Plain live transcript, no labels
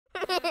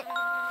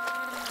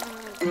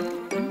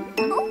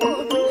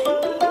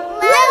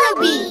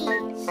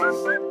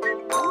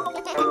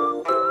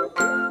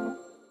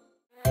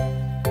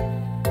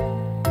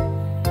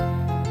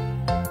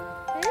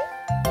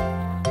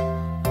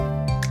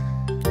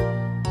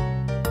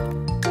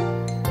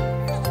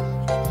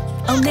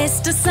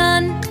Mr.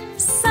 Sun,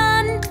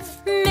 sun,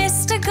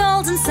 Mr.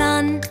 Golden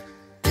Sun,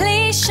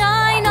 please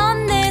shine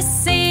on this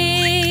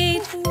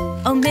seed.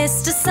 Oh,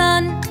 Mr.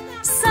 Sun,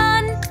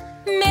 sun,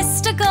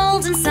 Mr.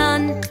 Golden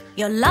Sun,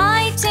 your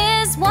light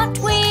is what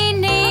we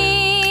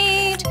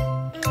need.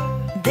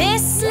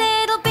 This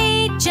little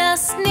bee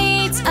just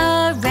needs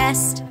a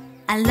rest.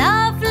 A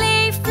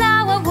lovely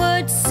flower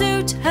would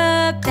suit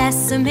her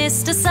best. So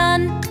Mr.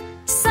 Sun,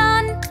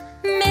 sun,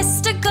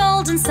 Mr.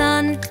 Golden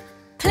Sun,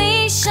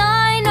 please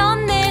shine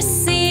on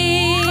this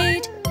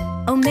seed.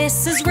 Oh,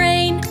 Mrs.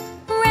 Rain,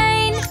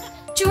 rain,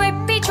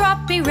 drippy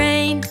droppy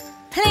rain,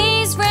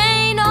 please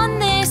rain on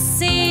this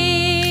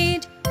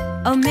seed.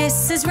 Oh,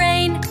 Mrs.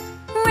 Rain,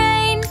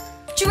 rain,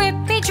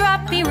 drippy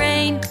droppy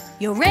rain,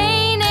 your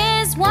rain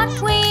is what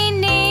we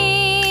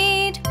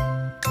need.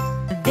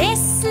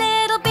 This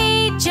little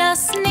bee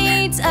just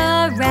needs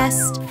a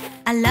rest.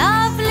 A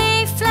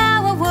lovely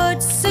flower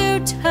would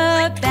suit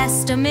her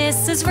best. Oh,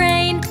 Mrs.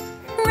 Rain,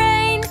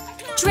 rain,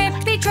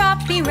 drippy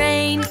droppy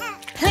rain,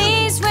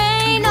 please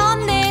rain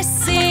on this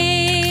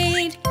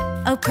seed.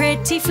 Oh,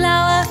 pretty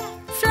flower,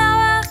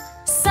 flower,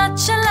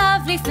 such a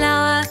lovely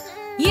flower,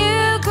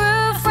 you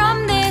grew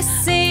from this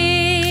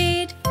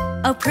seed.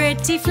 Oh,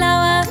 pretty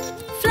flower,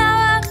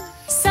 flower,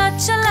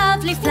 such a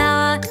lovely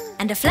flower,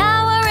 and a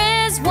flower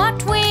is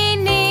what we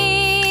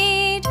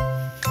need.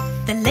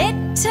 The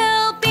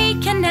little bee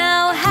can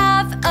now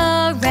have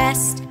a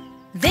rest.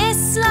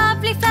 This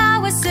lovely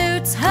flower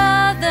suits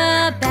her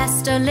the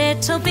best. Oh,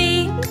 little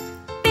bee,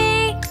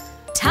 bee,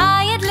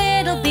 tired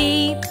little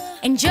bee,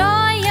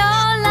 enjoy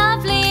your life.